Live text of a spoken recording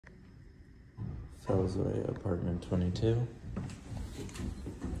Fellsway, apartment 22.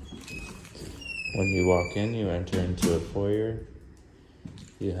 When you walk in, you enter into a foyer.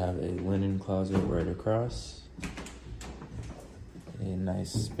 You have a linen closet right across. A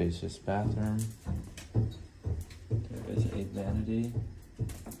nice spacious bathroom. There is a vanity.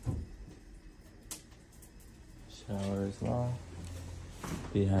 Shower as well.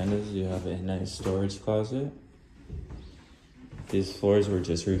 Behind us, you have a nice storage closet. These floors were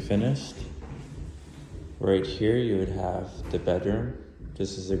just refinished. Right here, you would have the bedroom.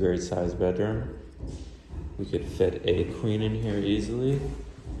 This is a great size bedroom. We could fit a queen in here easily,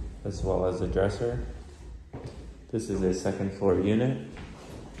 as well as a dresser. This is a second floor unit.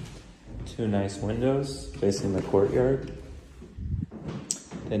 Two nice windows facing the courtyard.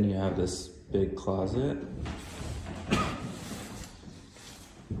 Then you have this big closet.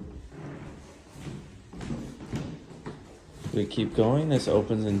 We keep going, this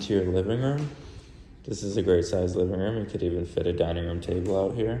opens into your living room. This is a great size living room. You could even fit a dining room table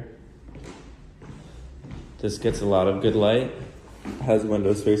out here. This gets a lot of good light. Has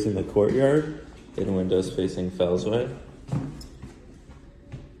windows facing the courtyard and windows facing Fellsway.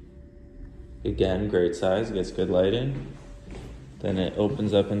 Again, great size, gets good lighting. Then it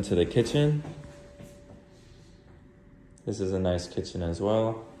opens up into the kitchen. This is a nice kitchen as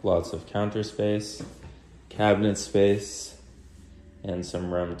well. Lots of counter space, cabinet space, and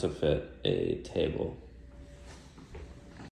some room to fit a table.